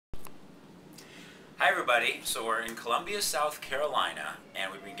Hi everybody, so we're in Columbia, South Carolina,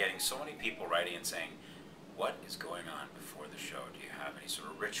 and we've been getting so many people writing and saying, what is going on before the show? Do you have any sort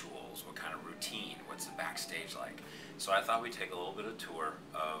of rituals? What kind of routine? What's the backstage like? So I thought we'd take a little bit of a tour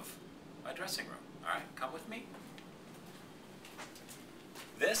of my dressing room. Alright, come with me.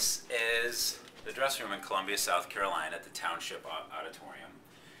 This is the dressing room in Columbia, South Carolina at the Township Auditorium.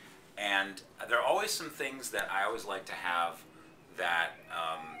 And there are always some things that I always like to have that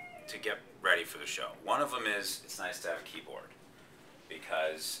to get ready for the show. One of them is it's nice to have a keyboard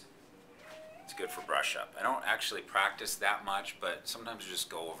because it's good for brush up. I don't actually practice that much, but sometimes I just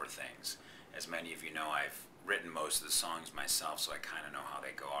go over things. As many of you know, I've written most of the songs myself, so I kind of know how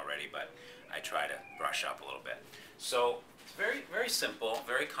they go already, but I try to brush up a little bit. So it's very, very simple,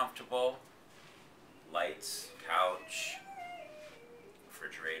 very comfortable. Lights, couch,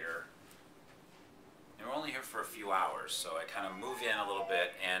 refrigerator. And we're only here for a few hours, so I kind of move in a little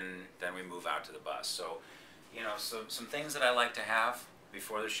bit and then we move out to the bus. So, you know, some things that I like to have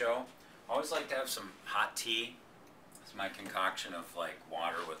before the show. I always like to have some hot tea. It's my concoction of like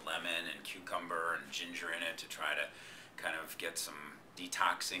water with lemon and cucumber and ginger in it to try to kind of get some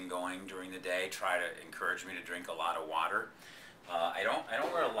detoxing going during the day. Try to encourage me to drink a lot of water. I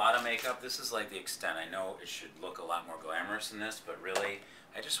don't wear a lot of makeup. This is like the extent. I know it should look a lot more glamorous than this, but really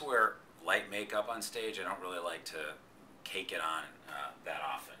I just wear light makeup on stage. I don't really like to cake it on that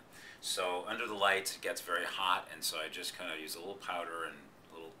often. So under the lights it gets very hot, and so I just kind of use a little powder and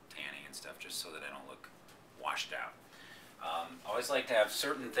a little tanning and stuff just so that I don't look washed out. I always like to have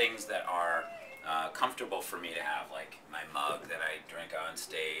certain things that are comfortable for me to have, like my mug that I drink on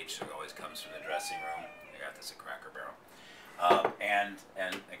stage, so it always comes from the dressing room. I got this at Cracker Barrel. And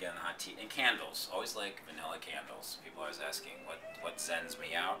again, hot tea and candles. Always like vanilla candles. People are always asking what zens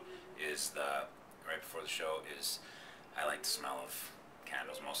me out is right before the show is I like the smell of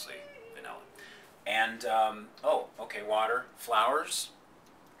candles, mostly vanilla. And oh, okay, water, flowers.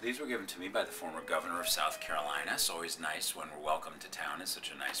 These were given to me by the former governor of South Carolina. It's always nice when we're welcomed to town in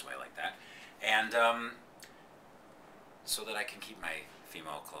such a nice way like that. And so that I can keep my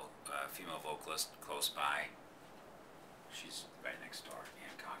female vocalist close by. She's right next door,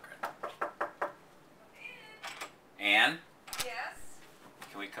 Ann Cochran. Ann? Yes?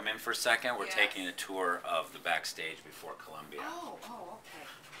 Can we come in for a second? We're Yes. taking a tour of the backstage before Columbia. Oh, okay.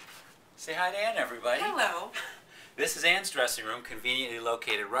 Say hi to Ann, everybody. Hello. This is Ann's dressing room, conveniently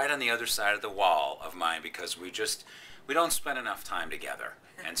located right on the other side of the wall of mine because we don't spend enough time together.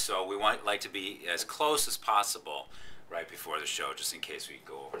 And so we like to be as close as possible right before the show, just in case we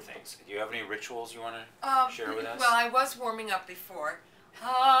go over things. Do you have any rituals you want to share with us? Well, I was warming up before.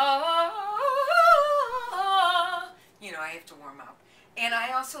 You know, I have to warm up. And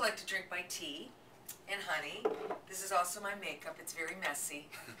I also like to drink my tea and honey. This is also my makeup. It's very messy,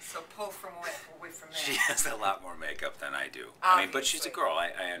 so pull away from that. She has a lot more makeup than I do. Obviously. I mean, but she's a girl.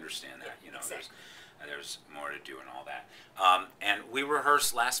 I understand that. Yeah, you know, exactly. there's more to do and all that. And we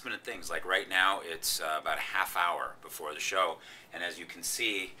rehearse last minute things. Like right now, it's about a half hour before the show, and as you can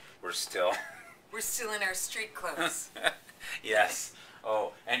see, we're still in our street clothes. Yes.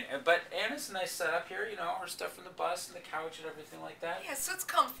 Oh, but Anna's a nice setup here. You know, her stuff from the bus and the couch and everything like that. Yeah, so it's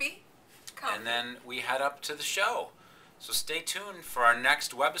comfy. And then we head up to the show. So stay tuned for our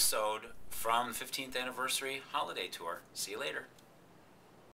next webisode from 15th Anniversary Holiday Tour. See you later.